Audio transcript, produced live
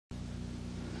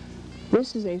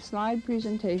This is a slide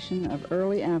presentation of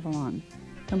early Avalon,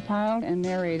 compiled and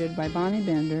narrated by Bonnie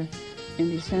Bender in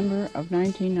December of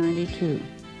 1992.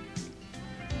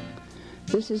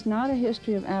 This is not a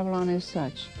history of Avalon as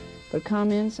such, but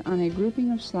comments on a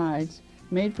grouping of slides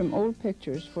made from old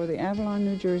pictures for the Avalon,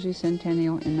 New Jersey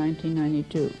centennial in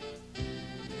 1992.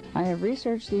 I have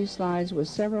researched these slides with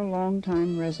several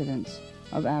longtime residents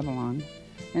of Avalon,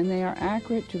 and they are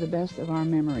accurate to the best of our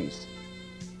memories.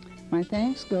 My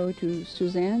thanks go to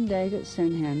Suzanne Daggett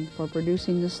Senhan for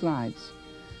producing the slides,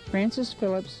 Francis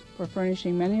Phillips for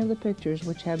furnishing many of the pictures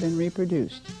which have been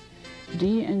reproduced,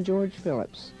 Dee and George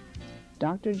Phillips,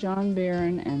 Dr. John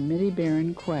Barron and Mitty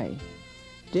Barron Quay,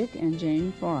 Dick and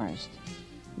Jane Forrest,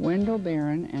 Wendell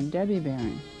Barron and Debbie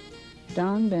Barron,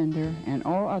 Don Bender, and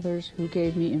all others who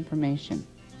gave me information.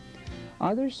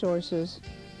 Other sources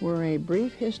were A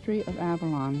Brief History of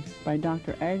Avalon by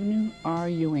Dr. Agnew R.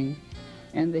 Ewing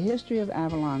and The History of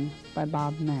Avalon by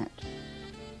Bob Matt.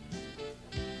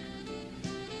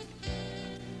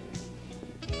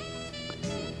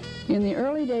 In the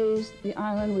early days, the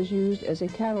island was used as a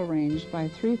cattle range by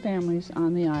 3 families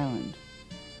on the island.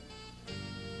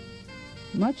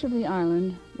 Much of the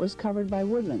island was covered by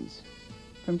woodlands,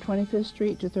 from 25th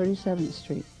Street to 37th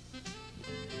Street.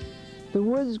 The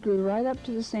woods grew right up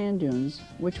to the sand dunes,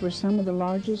 which were some of the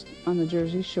largest on the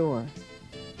Jersey shore.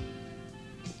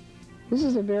 This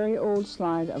is a very old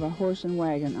slide of a horse and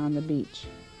wagon on the beach.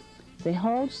 They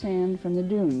hauled sand from the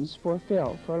dunes for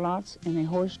fill for lots in a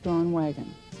horse-drawn wagon.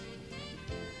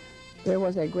 There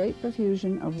was a great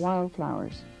profusion of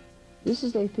wildflowers. This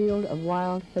is a field of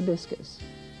wild hibiscus.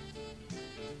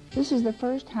 This is the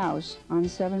first house on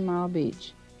 7 Mile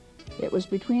Beach. It was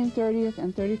between 30th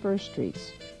and 31st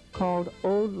Streets, called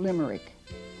Old Limerick.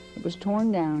 It was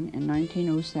torn down in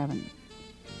 1907.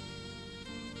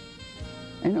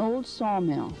 An old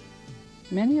sawmill.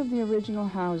 Many of the original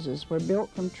houses were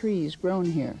built from trees grown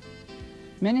here.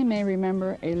 Many may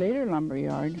remember a later lumber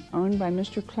yard owned by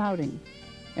Mr. Clouding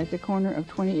at the corner of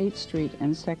 28th Street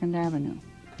and 2nd Avenue.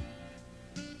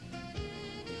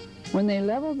 When they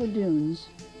leveled the dunes,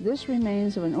 this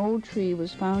remains of an old tree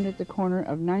was found at the corner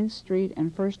of 9th Street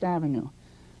and 1st Avenue,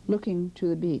 looking to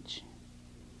the beach.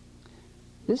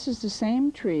 This is the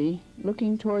same tree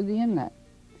looking toward the inlet.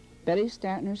 Betty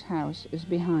Statner's house is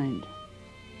behind.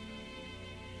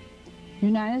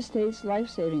 United States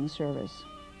Life-Saving Service.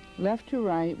 Left to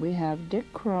right, we have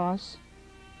Dick Cross,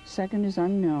 second is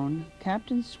unknown,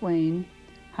 Captain Swain,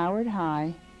 Howard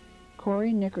High,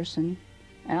 Corey Nickerson,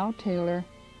 Al Taylor,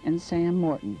 and Sam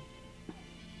Morton.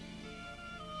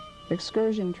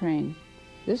 Excursion train.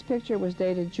 This picture was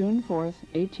dated June 4th,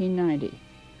 1890.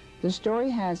 The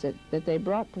story has it that they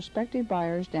brought prospective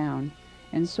buyers down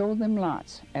and sold them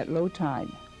lots at low tide.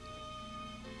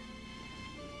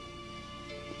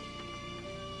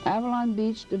 Avalon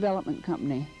Beach Development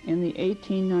Company in the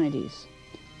 1890s.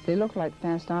 They look like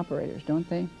fast operators, don't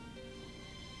they?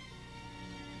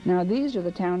 Now these are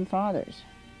the town fathers,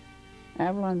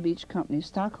 Avalon Beach Company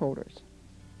stockholders.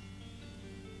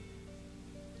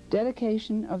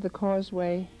 Dedication of the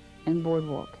causeway and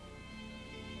boardwalk.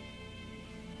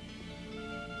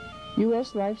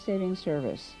 U.S. Life-Saving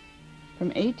Service from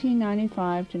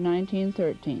 1895 to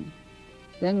 1913,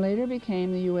 then later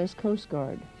became the U.S. Coast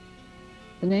Guard.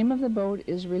 The name of the boat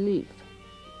is Relief.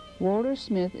 Walter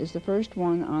Smith is the first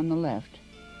one on the left.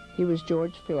 He was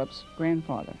George Phillips'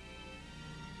 grandfather.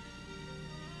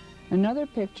 Another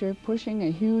picture pushing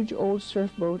a huge old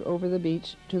surfboat over the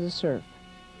beach to the surf.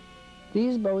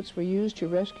 These boats were used to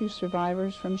rescue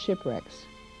survivors from shipwrecks.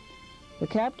 The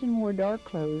captain wore dark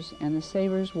clothes and the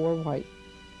sailors wore white.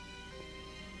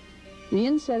 The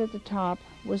inset at the top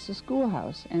was the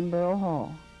schoolhouse and Borough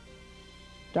Hall.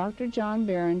 Dr. John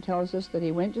Barron tells us that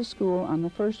he went to school on the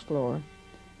 1st floor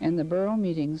and the borough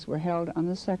meetings were held on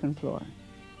the 2nd floor.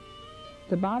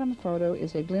 The bottom photo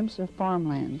is a glimpse of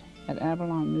farmland at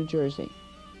Avalon, New Jersey.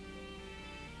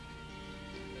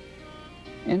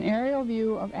 An aerial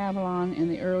view of Avalon in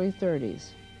the early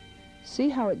 30s. See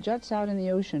how it juts out in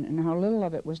the ocean and how little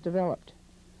of it was developed.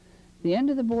 The end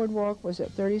of the boardwalk was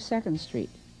at 32nd Street.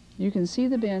 You can see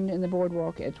the bend in the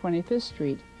boardwalk at 25th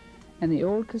Street and the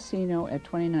old casino at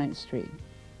 29th Street.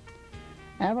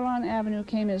 Avalon Avenue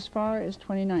came as far as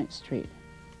 29th Street,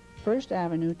 1st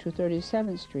Avenue to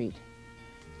 37th Street,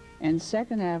 and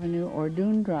 2nd Avenue or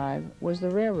Dune Drive was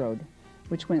the railroad,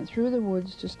 which went through the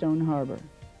woods to Stone Harbor.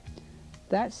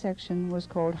 That section was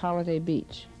called Holiday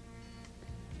Beach.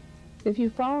 If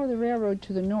you follow the railroad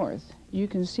to the north, you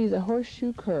can see the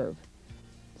horseshoe curve.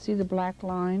 See the black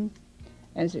line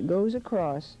as it goes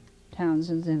across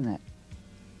Townsend's Inlet.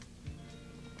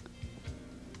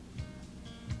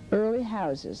 Early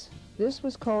houses. This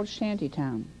was called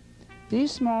shantytown.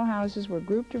 These small houses were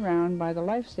grouped around by the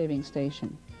life-saving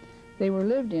station. They were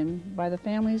lived in by the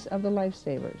families of the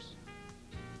lifesavers.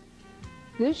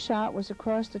 This shot was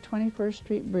across the 21st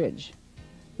Street Bridge.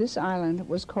 This island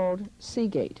was called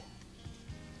Seagate.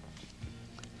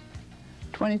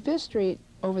 25th Street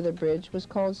over the bridge was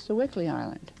called Sewickley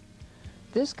Island.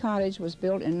 This cottage was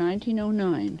built in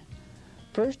 1909,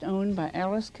 first owned by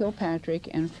Alice Kilpatrick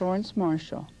and Florence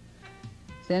Marshall,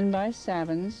 then by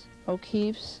Savins,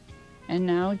 O'Keeffe's, and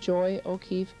now Joy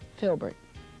O'Keeffe Filbert.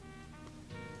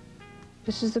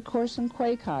 This is the Corson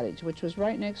Quay Cottage, which was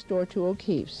right next door to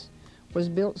O'Keeffe's, was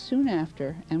built soon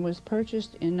after and was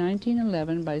purchased in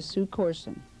 1911 by Sue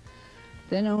Corson,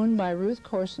 then owned by Ruth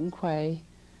Corson Quay,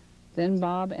 then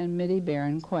Bob and Mittie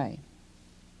Barron Quay.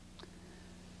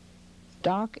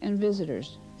 Dock and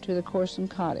visitors to the Corson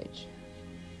Cottage.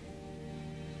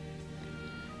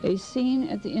 A scene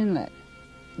at the inlet.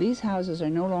 These houses are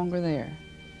no longer there.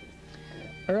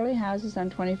 Early houses on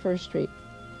 21st Street,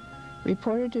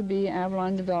 reported to be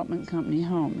Avalon Development Company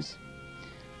homes.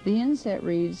 The inset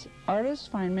reads, "Artists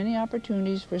find many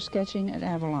opportunities for sketching at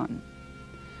Avalon.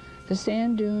 The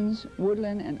sand dunes,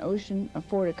 woodland, and ocean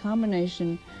afford a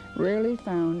combination rarely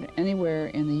found anywhere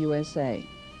in the USA."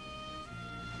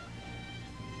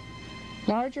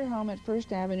 Larger home at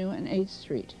 1st Avenue and 8th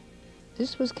Street.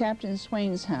 This was Captain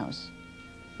Swain's house.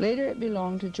 Later it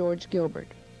belonged to George Gilbert.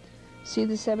 See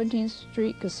the 17th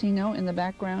Street Casino in the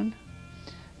background?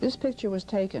 This picture was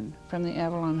taken from the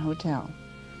Avalon Hotel.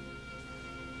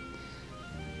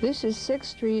 This is 6th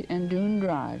Street and Dune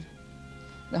Drive.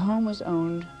 The home was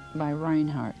owned by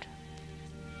Reinhardt.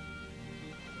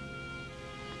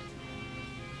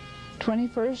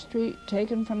 21st Street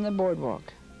taken from the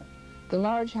boardwalk. The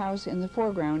large house in the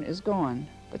foreground is gone,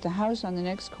 but the house on the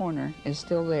next corner is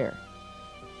still there.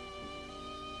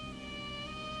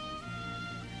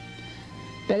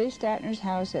 Betty Statner's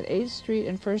house at 8th Street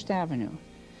and 1st Avenue,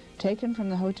 taken from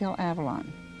the Hotel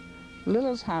Avalon.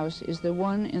 Little's house is the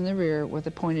one in the rear with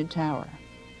the pointed tower.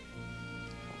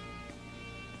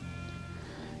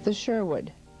 The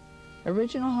Sherwood,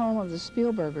 original home of the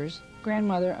Spielbergers,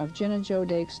 grandmother of Jenna Jo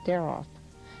Dakes Daroff,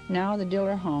 now the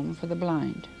Diller Home for the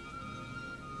Blind.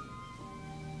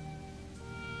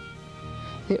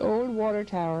 The old water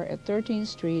tower at 13th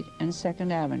Street and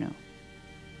 2nd Avenue.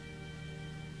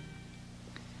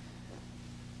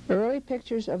 Early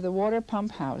pictures of the water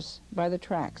pump house by the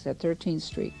tracks at 13th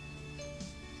Street.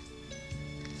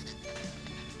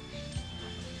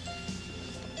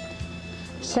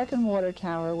 Second water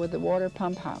tower with the water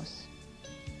pump house.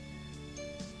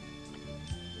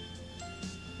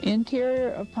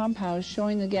 Interior of pump house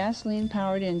showing the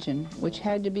gasoline-powered engine, which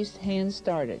had to be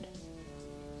hand-started.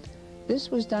 This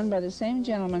was done by the same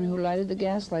gentleman who lighted the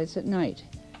gas lights at night.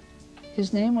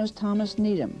 His name was Thomas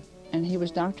Needham, and he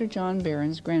was Dr. John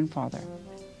Barron's grandfather.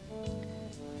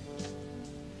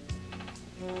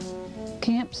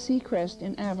 Camp Seacrest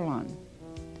in Avalon.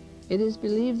 It is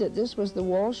believed that this was the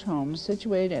Walsh home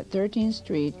situated at 13th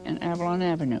Street and Avalon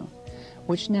Avenue,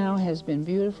 which now has been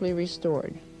beautifully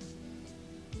restored.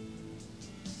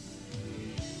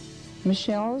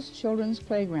 Michelle's Children's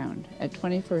Playground at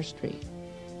 21st Street.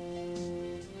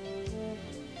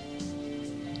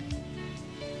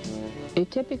 A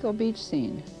typical beach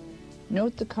scene.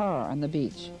 Note the car on the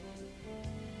beach.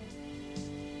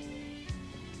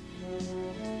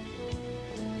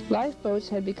 Lifeboats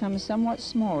had become somewhat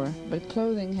smaller, but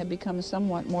clothing had become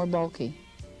somewhat more bulky.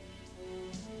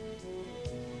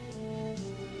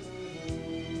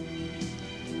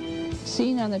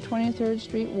 Scene on the 23rd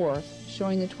Street Wharf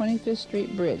showing the 25th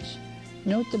Street Bridge.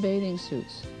 Note the bathing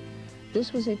suits.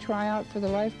 This was a tryout for the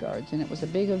lifeguards, and it was a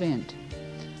big event.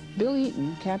 Bill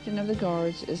Eaton, captain of the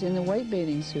guards, is in the white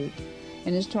bathing suit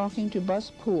and is talking to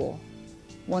Bus Poole,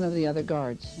 one of the other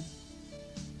guards.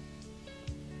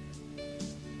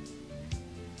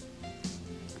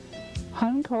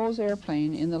 Hun Cole's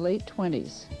airplane in the late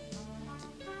 20s.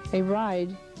 A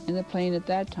ride in the plane at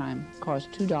that time cost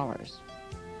 $2.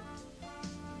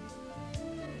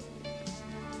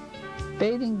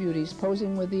 Bathing beauties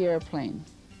posing with the airplane.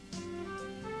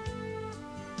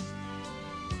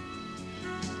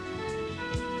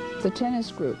 The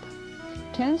tennis group.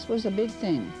 Tennis was a big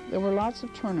thing. There were lots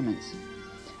of tournaments.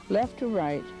 Left to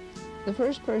right, the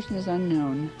first person is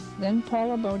unknown, then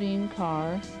Paula Bodine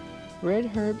Carr, Red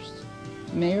Herbst,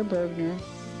 Mayor Bergner,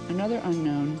 another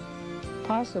unknown,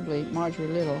 possibly Marjorie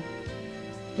Little,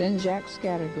 then Jack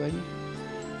Scattergood,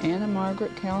 Anna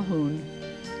Margaret Calhoun,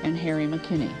 and Harry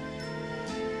McKinney.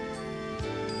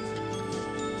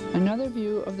 Another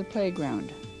view of the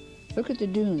playground. Look at the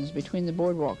dunes between the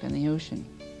boardwalk and the ocean.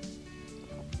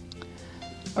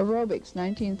 Aerobics,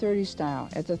 1930 style,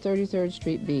 at the 33rd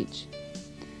Street Beach.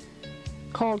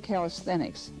 Called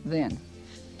calisthenics then.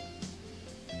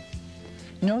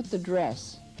 Note the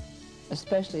dress,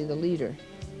 especially the leader.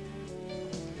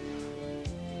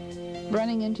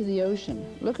 Running into the ocean.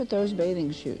 Look at those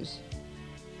bathing shoes.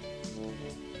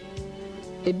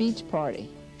 A beach party.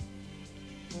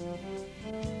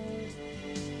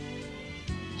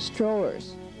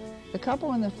 Strollers. The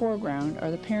couple in the foreground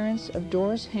are the parents of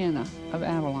Doris Hannah of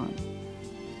Avalon.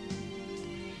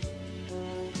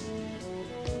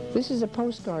 This is a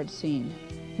postcard scene.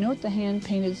 Note the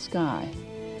hand-painted sky.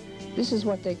 This is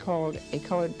what they called a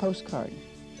colored postcard.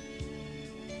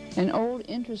 An old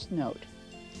interest note.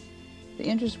 The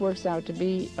interest works out to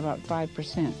be about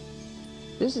 5%.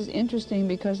 This is interesting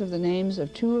because of the names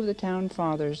of two of the town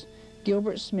fathers,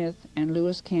 Gilbert Smith and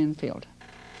Lewis Canfield.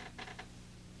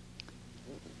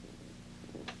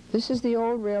 This is the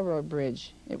old railroad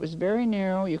bridge. It was very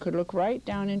narrow. You could look right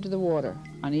down into the water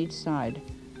on each side,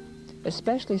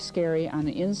 especially scary on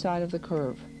the inside of the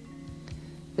curve.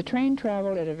 The train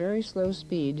traveled at a very slow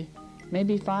speed,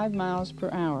 maybe 5 miles per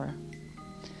hour.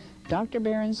 Dr.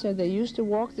 Barron said they used to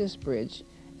walk this bridge,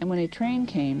 and when a train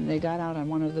came, they got out on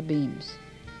one of the beams.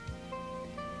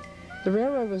 The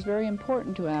railroad was very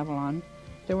important to Avalon.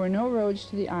 There were no roads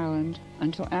to the island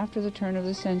until after the turn of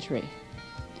the century.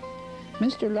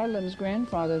 Mr. Ludlam's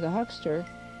grandfather, the huckster,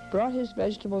 brought his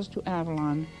vegetables to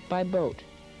Avalon by boat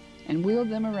and wheeled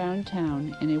them around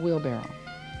town in a wheelbarrow.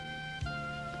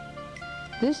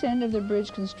 This end of the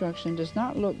bridge construction does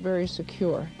not look very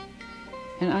secure,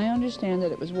 and I understand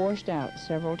that it was washed out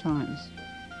several times.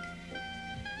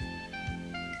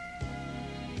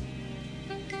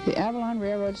 The Avalon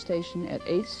Railroad Station at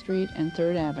 8th Street and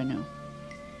 3rd Avenue.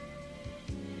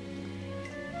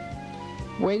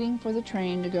 Waiting for the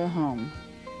train to go home.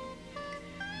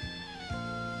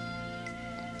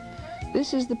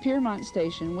 This is the Piermont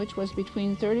Station, which was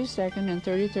between 32nd and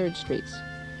 33rd Streets,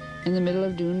 in the middle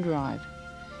of Dune Drive.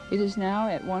 It is now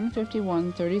at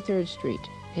 151 33rd Street.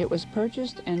 It was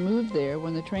purchased and moved there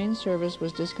when the train service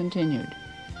was discontinued.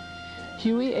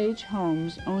 Huey H.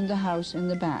 Holmes owned the house in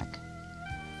the back.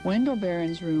 Wendell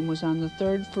Barron's room was on the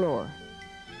 3rd floor.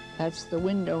 That's the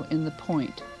window in the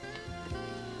point.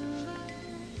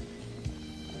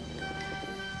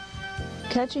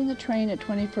 Catching the train at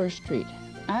 21st Street,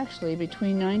 actually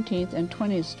between 19th and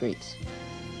 20th Streets.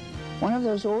 One of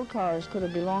those old cars could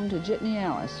have belonged to Jitney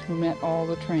Alice, who met all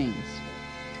the trains.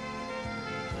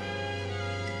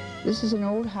 This is an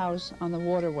old house on the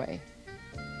waterway.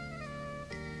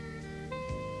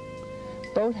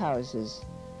 Boathouses,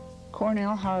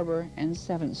 Cornell Harbor and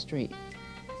 7th Street.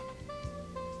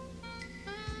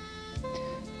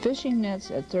 Fishing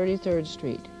nets at 33rd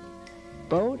Street.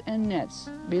 Boat and nets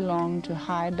belong to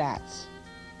High Bats.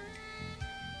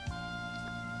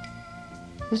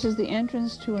 This is the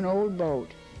entrance to an old boat,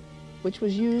 which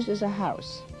was used as a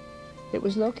house. It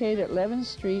was located at 11th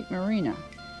Street Marina.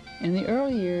 In the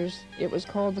early years, it was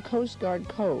called the Coast Guard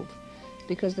Cove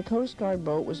because the Coast Guard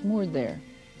boat was moored there.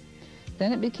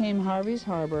 Then it became Harvey's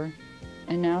Harbor,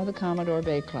 and now the Commodore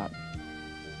Bay Club.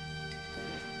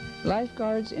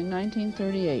 Lifeguards in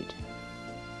 1938.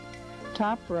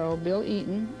 Top row, Bill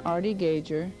Eaton, Artie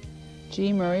Gager,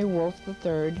 G. Murray Wolfe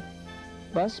III,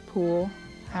 Bus Poole,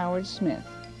 Howard Smith.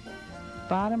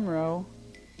 Bottom row,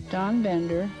 Don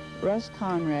Bender, Russ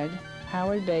Conrad,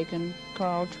 Howard Bacon,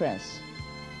 Carl Tress.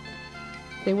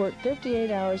 They worked 58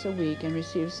 hours a week and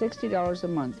received $60 a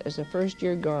month as a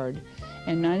first-year guard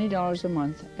and $90 a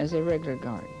month as a regular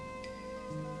guard.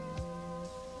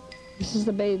 This is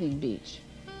the bathing beach.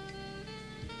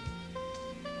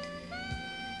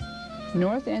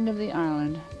 North end of the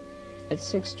island at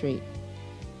 6th Street.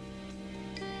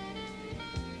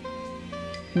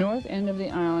 North end of the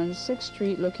island, 6th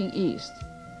Street looking east.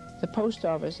 The post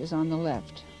office is on the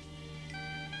left.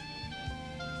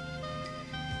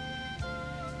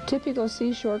 Typical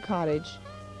seashore cottage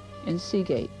in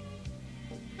Seagate.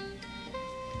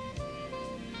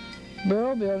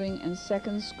 Borough Building and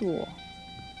Second School.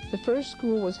 The first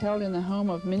school was held in the home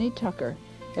of Minnie Tucker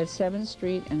at 7th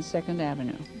Street and 2nd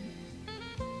Avenue.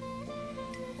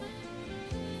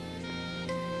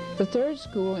 The third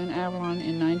school in Avalon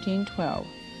in 1912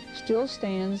 still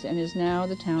stands and is now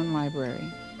the town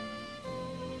library.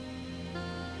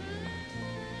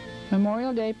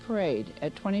 Memorial Day Parade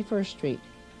at 21st Street.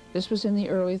 This was in the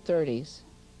early 30s.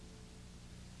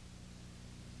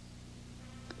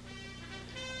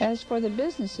 As for the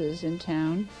businesses in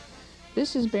town,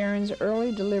 this is Barron's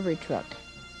early delivery truck.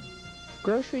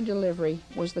 Grocery delivery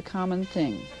was the common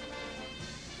thing.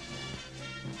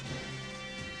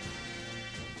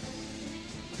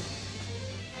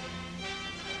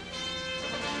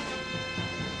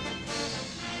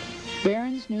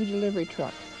 Barron's new delivery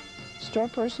truck. Store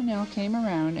personnel came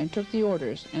around and took the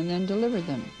orders and then delivered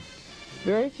them.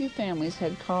 Very few families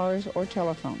had cars or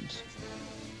telephones.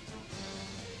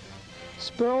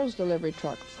 Sproul's delivery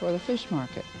truck for the fish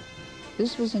market.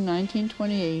 This was in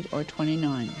 1928 or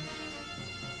 29.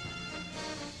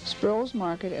 Sproul's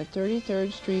Market at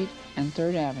 33rd Street and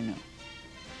 3rd Avenue.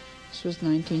 This was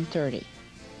 1930.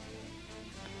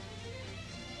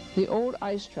 The old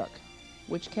ice truck,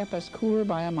 which kept us cooler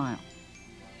by a mile.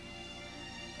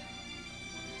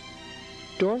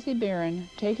 Dorothy Barron,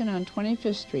 taken on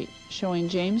 25th Street, showing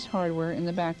James Hardware in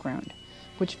the background,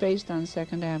 which faced on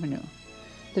 2nd Avenue.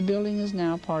 The building is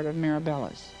now part of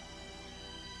Marabella's.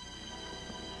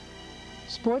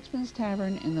 Sportsman's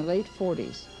Tavern in the late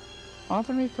 40s,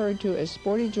 often referred to as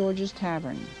Sporty George's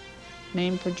Tavern,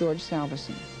 named for George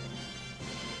Salveson.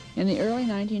 In the early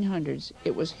 1900s,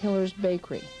 it was Hiller's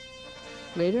Bakery,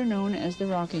 later known as the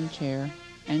Rocking Chair,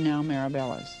 and now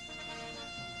Marabella's.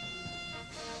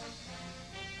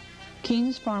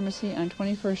 Keen's Pharmacy on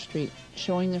 21st Street,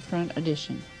 showing the front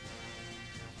addition.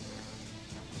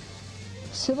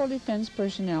 Civil defense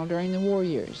personnel during the war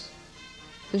years.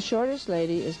 The shortest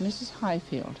lady is Mrs.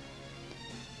 Highfield,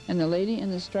 and the lady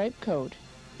in the striped coat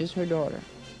is her daughter.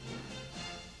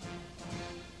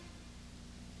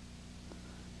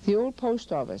 The old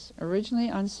post office, originally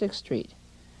on 6th Street,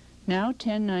 now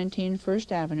 1019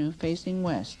 First Avenue facing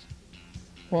west.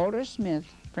 Walter Smith,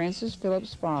 Francis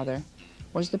Phillips' father,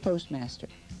 was the postmaster.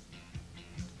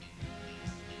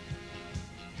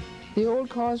 The old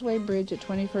Causeway Bridge at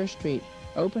 21st Street,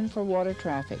 open for water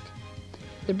traffic.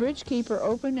 The bridge keeper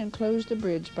opened and closed the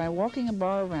bridge by walking a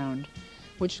bar around,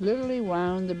 which literally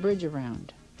wound the bridge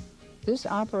around. This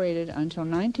operated until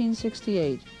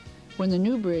 1968, when the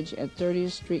new bridge at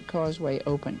 30th Street Causeway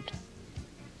opened.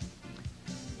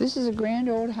 This is a grand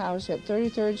old house at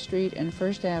 33rd Street and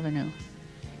 1st Avenue.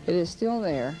 It is still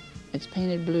there. It's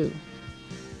painted blue.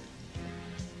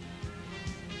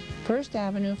 1st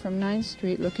Avenue from 9th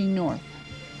Street looking north.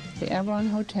 The Avalon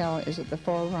Hotel is at the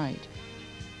far right.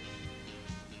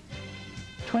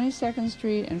 22nd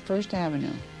Street and 1st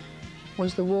Avenue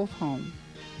was the Wolf home.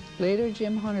 Later,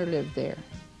 Jim Hunter lived there.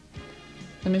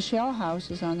 The Michelle house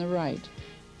is on the right.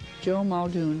 Joe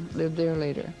Muldoon lived there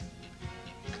later.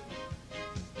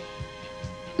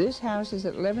 This house is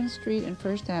at 11th Street and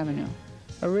 1st Avenue.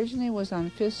 Originally was on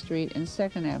 5th Street and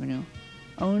 2nd Avenue,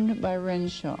 owned by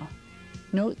Renshaw.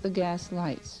 Note the gas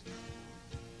lights.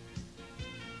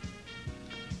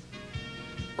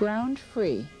 Ground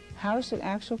free, house at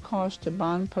actual cost to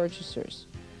bond purchasers.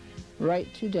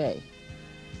 Right today.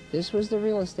 This was the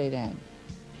real estate ad.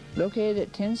 Located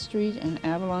at 10th Street and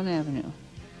Avalon Avenue.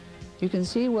 You can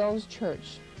see Wells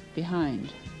Church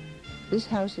behind. This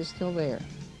house is still there.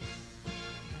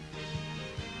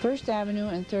 1st Avenue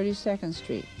and 32nd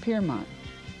Street, Piermont.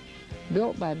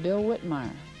 Built by Bill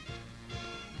Whitmire.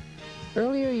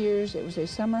 Earlier years, it was a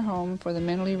summer home for the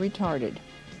mentally retarded,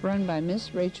 run by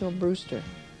Miss Rachel Brewster.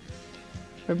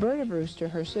 Roberta Brewster,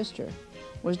 her sister,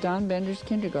 was Don Bender's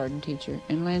kindergarten teacher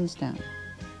in Lansdowne.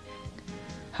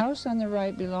 House on the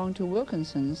right belonged to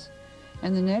Wilkinson's,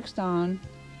 and the next on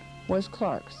was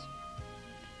Clark's,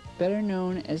 better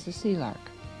known as the Sea Lark.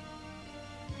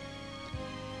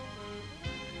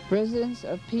 Residence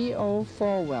of P.O.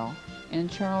 Falwell and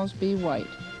Charles B. White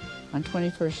on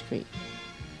 21st Street.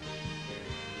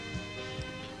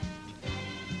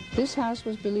 This house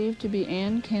was believed to be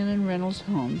Anne Cannon Reynolds'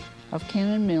 home of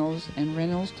Cannon Mills and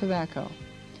Reynolds Tobacco.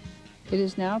 It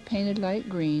is now painted light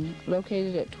green,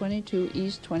 located at 22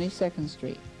 East 22nd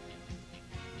Street.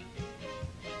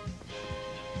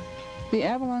 The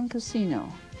Avalon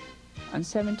Casino on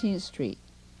 17th Street,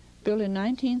 built in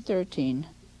 1913,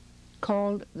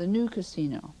 called the New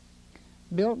Casino,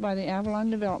 built by the Avalon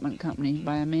Development Company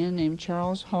by a man named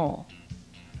Charles Hall.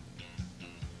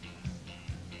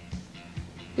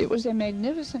 It was a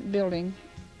magnificent building,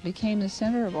 became the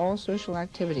center of all social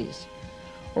activities.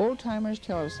 Old-timers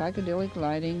tell of psychedelic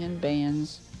lighting and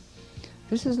bands.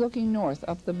 This is looking north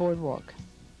up the boardwalk.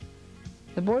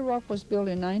 The boardwalk was built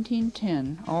in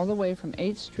 1910 all the way from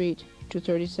 8th Street to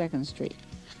 32nd Street.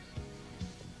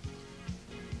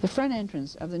 The front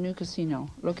entrance of the new casino,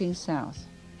 looking south.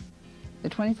 The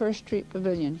 21st Street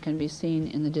Pavilion can be seen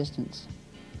in the distance.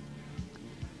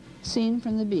 Seen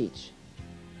from the beach.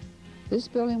 This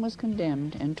building was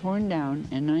condemned and torn down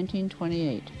in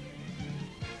 1928,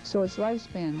 so its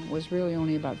lifespan was really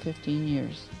only about 15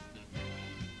 years.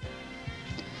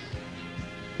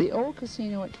 The old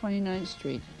casino at 29th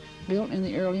Street, built in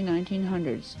the early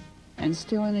 1900s and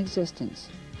still in existence,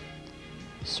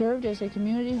 served as a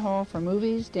community hall for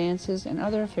movies, dances, and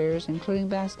other affairs, including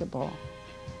basketball.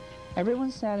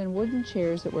 Everyone sat in wooden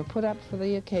chairs that were put up for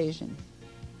the occasion.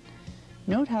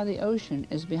 Note how the ocean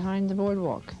is behind the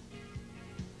boardwalk.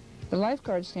 The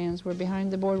lifeguard stands were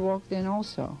behind the boardwalk then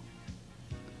also.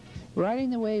 Riding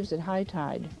the waves at high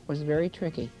tide was very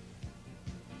tricky.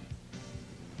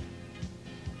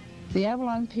 The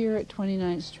Avalon Pier at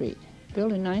 29th Street,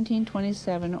 built in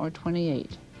 1927 or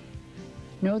 28.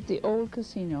 Note the old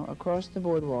casino across the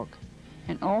boardwalk,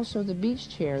 and also the beach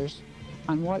chairs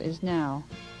on what is now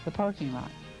the parking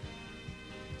lot.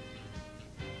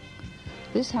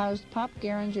 This housed Pop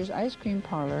Geringer's ice cream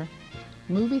parlor,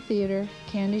 movie theater,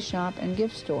 candy shop, and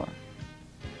gift store.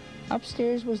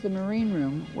 Upstairs was the Marine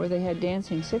Room, where they had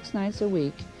dancing 6 nights a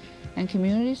week and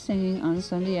community singing on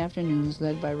Sunday afternoons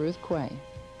led by Ruth Quay.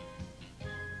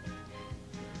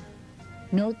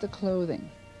 Note the clothing.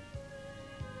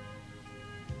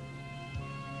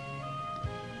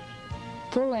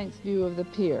 Full-length view of the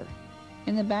pier.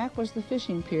 In the back was the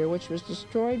fishing pier, which was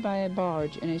destroyed by a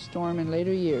barge in a storm in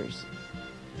later years.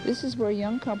 This is where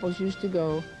young couples used to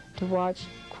go to watch,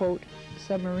 quote,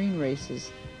 submarine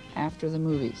races after the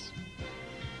movies.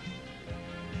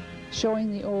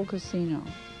 Showing the old casino.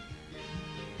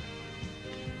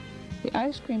 The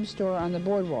ice cream store on the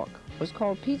boardwalk was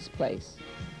called Pete's Place,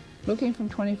 looking from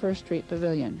 21st Street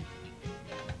Pavilion.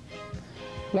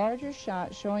 Larger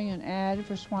shot showing an ad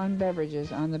for Swan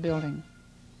Beverages on the building.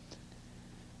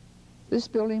 This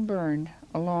building burned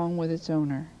along with its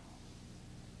owner.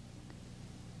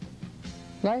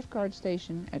 Lifeguard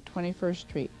station at 21st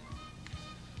Street.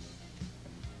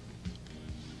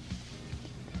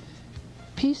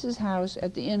 Peace's house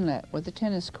at the inlet with the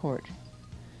tennis court.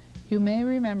 You may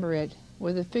remember it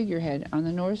with a figurehead on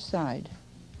the north side.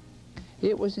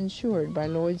 It was insured by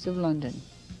Lloyd's of London.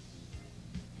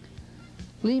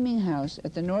 Leeming House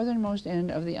at the northernmost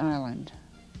end of the island.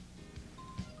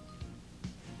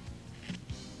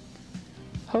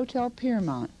 Hotel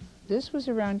Piermont. This was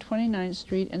around 29th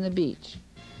Street and the beach,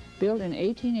 built in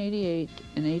 1888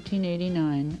 and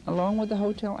 1889, along with the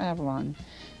Hotel Avalon,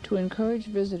 to encourage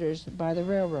visitors by the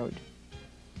railroad.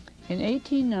 In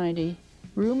 1890,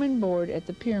 room and board at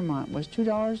the Piermont was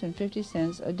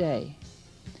 $2.50 a day.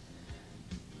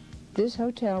 This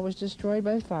hotel was destroyed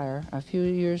by fire a few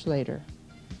years later.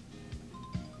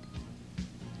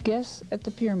 Guests at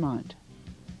the Piermont.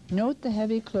 Note the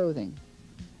heavy clothing.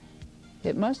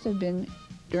 It must have been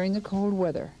during the cold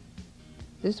weather.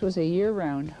 This was a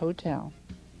year-round hotel.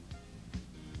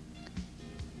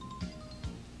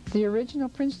 The original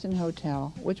Princeton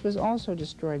Hotel, which was also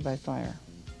destroyed by fire.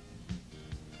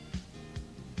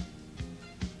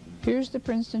 Here's the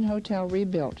Princeton Hotel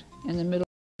rebuilt in the middle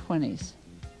 20s.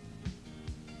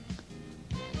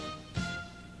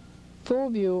 Full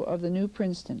view of the new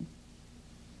Princeton,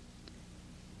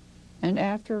 and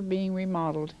after being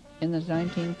remodeled in the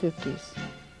 1950s.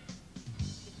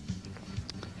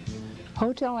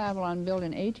 Hotel Avalon, built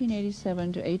in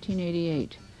 1887 to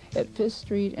 1888 at 5th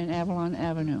Street and Avalon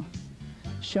Avenue,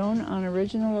 shown on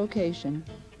original location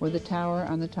with the tower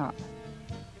on the top.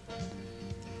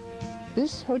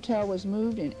 This hotel was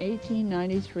moved in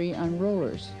 1893 on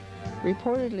rollers,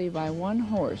 reportedly by one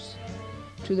horse,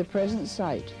 to the present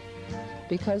site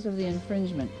because of the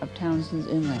infringement of Townsend's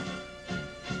Inlet.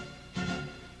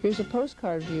 Here's a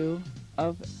postcard view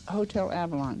of Hotel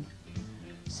Avalon.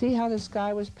 See how the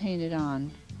sky was painted on,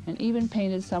 and even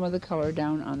painted some of the color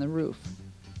down on the roof.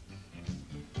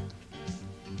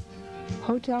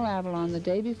 Hotel Avalon the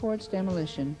day before its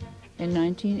demolition in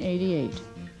 1988.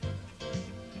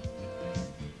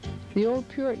 The old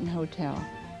Puritan Hotel,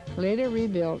 later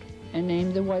rebuilt and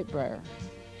named the Whitebriar.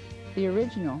 The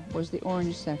original was the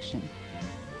orange section.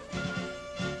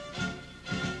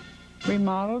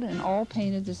 Remodeled and all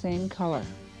painted the same color.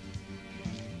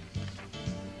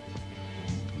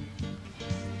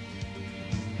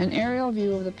 An aerial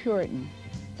view of the Puritan.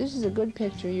 This is a good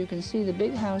picture. You can see the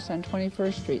big house on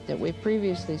 21st Street that we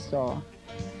previously saw,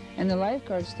 and the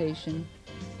lifeguard station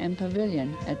and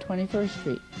pavilion at 21st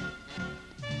Street.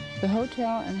 The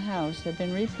hotel and house have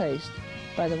been replaced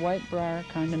by the Whitebriar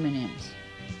condominiums.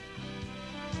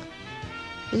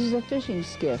 This is a fishing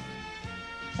skiff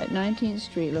at 19th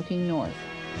Street looking north.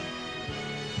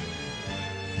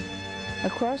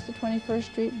 Across the 21st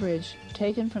Street Bridge,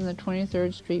 taken from the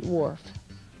 23rd Street Wharf.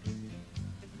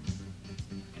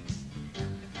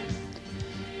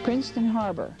 Princeton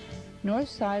Harbor, north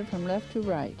side from left to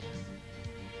right.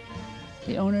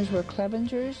 The owners were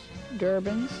Clevingers,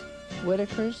 Durbins,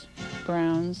 Whitakers,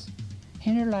 Browns,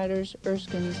 Hinterlighters,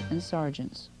 Erskines, and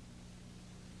Sargents.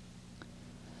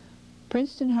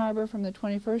 Princeton Harbor from the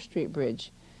 21st Street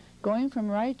Bridge, going from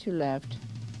right to left,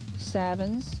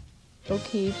 Savins,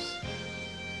 O'Keefe's,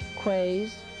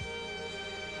 quays,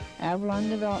 Avalon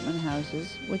development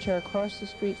houses, which are across the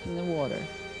street from the water,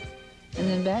 and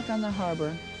then back on the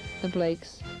harbor, the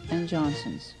Blakes and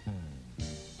Johnsons.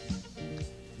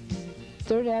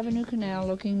 3rd Avenue Canal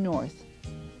looking north.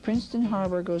 Princeton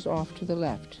Harbor goes off to the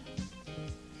left.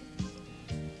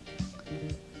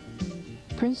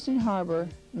 Princeton Harbor,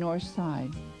 north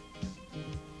side.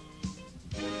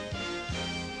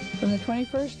 From the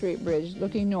 21st Street Bridge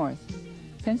looking north,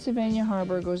 Pennsylvania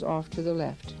Harbor goes off to the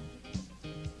left.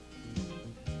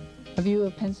 A view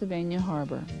of Pennsylvania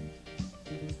Harbor.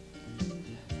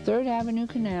 3rd Avenue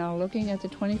Canal looking at the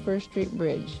 21st Street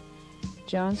Bridge,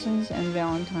 Johnson's and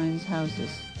Valentine's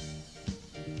houses.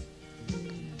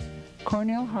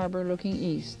 Cornell Harbor looking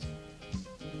east.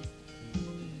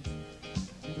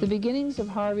 The beginnings of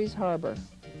Harvey's Harbor.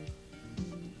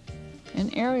 An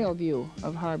aerial view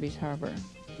of Harvey's Harbor.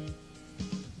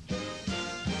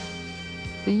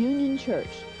 The Union Church,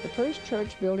 the first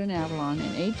church built in Avalon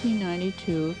in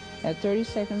 1892 at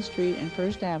 32nd Street and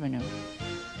 1st Avenue.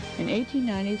 In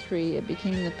 1893, it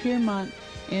became the Piermont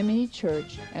M.E.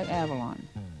 Church at Avalon,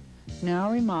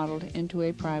 now remodeled into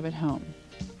a private home.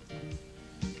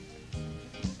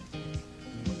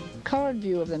 Colored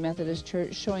view of the Methodist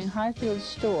Church showing Highfield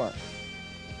Store,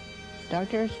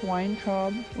 Dr.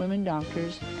 Weintraub, women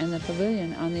doctors, and the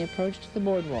pavilion on the approach to the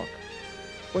boardwalk,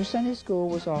 where Sunday school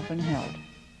was often held.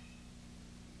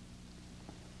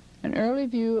 An early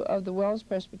view of the Wells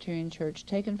Presbyterian Church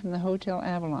taken from the Hotel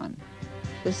Avalon,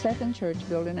 the second church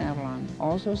built in Avalon,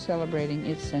 also celebrating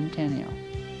its centennial.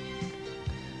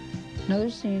 Another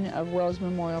scene of Wells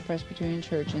Memorial Presbyterian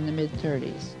Church in the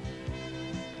mid-30s.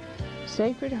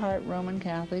 Sacred Heart Roman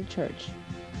Catholic Church,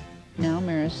 now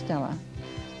Maristella,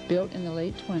 built in the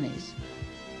late 20s.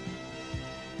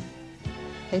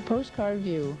 A postcard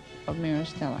view of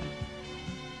Maristella.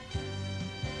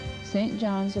 St.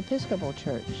 John's Episcopal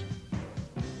Church.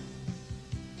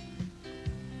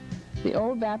 The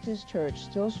Old Baptist Church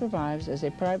still survives as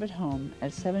a private home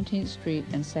at 17th Street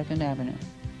and 2nd Avenue.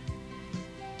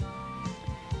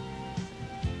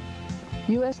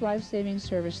 U.S. Life-Saving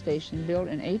Service Station built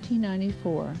in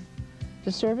 1894.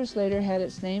 The service later had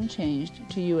its name changed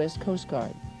to U.S. Coast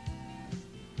Guard.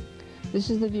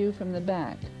 This is the view from the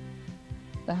back.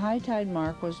 The high tide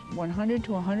mark was 100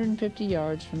 to 150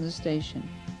 yards from the station.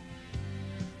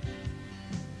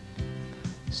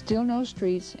 Still no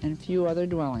streets and few other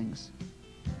dwellings.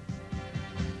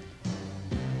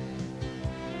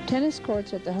 Tennis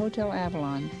courts at the Hotel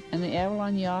Avalon and the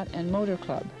Avalon Yacht and Motor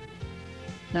Club,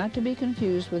 not to be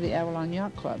confused with the Avalon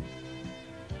Yacht Club.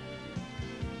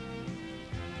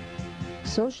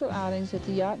 Social outings at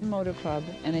the Yacht and Motor Club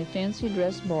and a fancy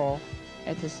dress ball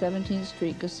at the 17th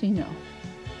Street Casino.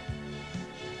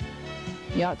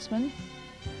 Yachtsman.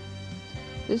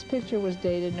 This picture was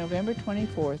dated November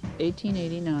 24th,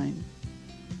 1889.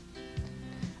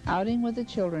 Outing with the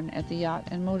children at the Yacht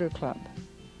and Motor Club.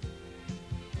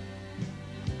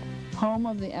 Home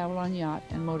of the Avalon Yacht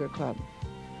and Motor Club.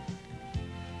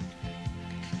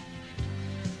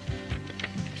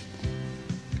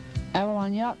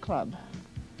 Avalon Yacht Club.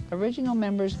 Original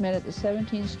members met at the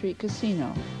 17th Street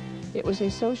Casino. It was a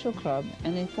social club,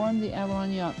 and they formed the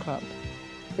Avalon Yacht Club.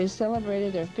 They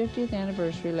celebrated their 50th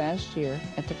anniversary last year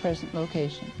at the present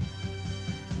location.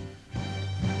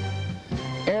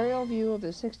 Aerial view of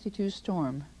the 62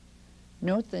 Storm.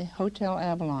 Note the Hotel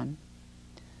Avalon.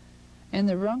 And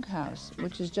the Runk House,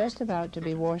 which is just about to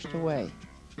be washed away.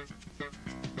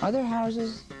 Other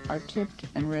houses are tipped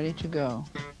and ready to go.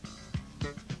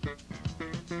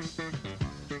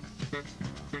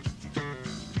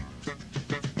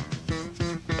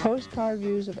 Postcard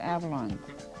views of Avalon.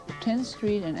 10th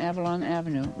Street and Avalon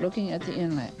Avenue, looking at the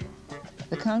inlet.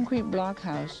 The concrete block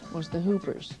house was the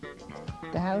Hoopers.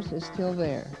 The house is still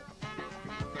there.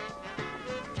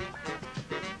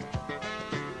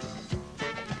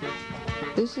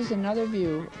 This is another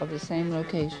view of the same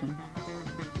location.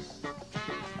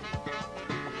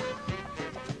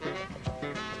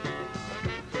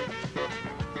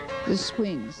 The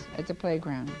swings at the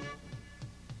playground.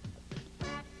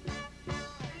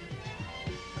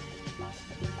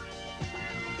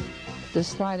 The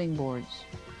sliding boards.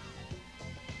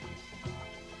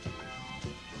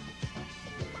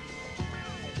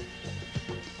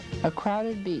 A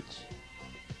crowded beach.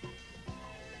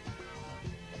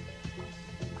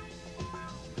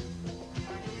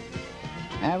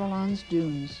 Avalon's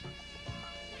dunes.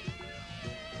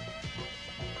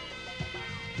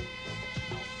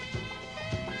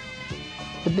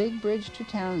 The big bridge to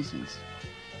Townsend's,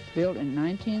 built in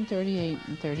 1938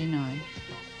 and 39.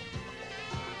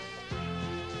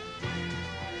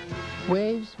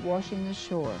 Waves washing the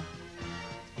shore.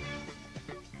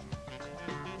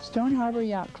 Stone Harbor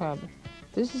Yacht Club.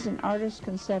 This is an artist's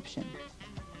conception.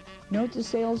 Note the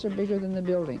sails are bigger than the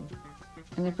building,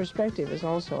 and the perspective is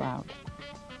also out.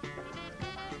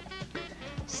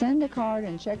 Send a card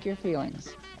and check your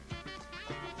feelings.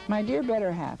 My dear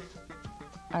better half,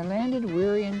 I landed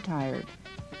weary and tired.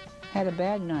 Had a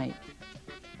bad night.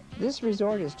 This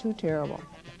resort is too terrible.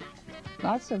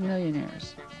 Lots of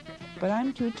millionaires. But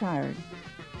I'm too tired.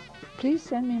 Please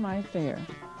send me my fare.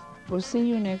 We'll see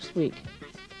you next week.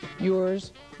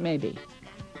 Yours, maybe.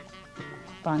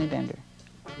 Bonnie Bender.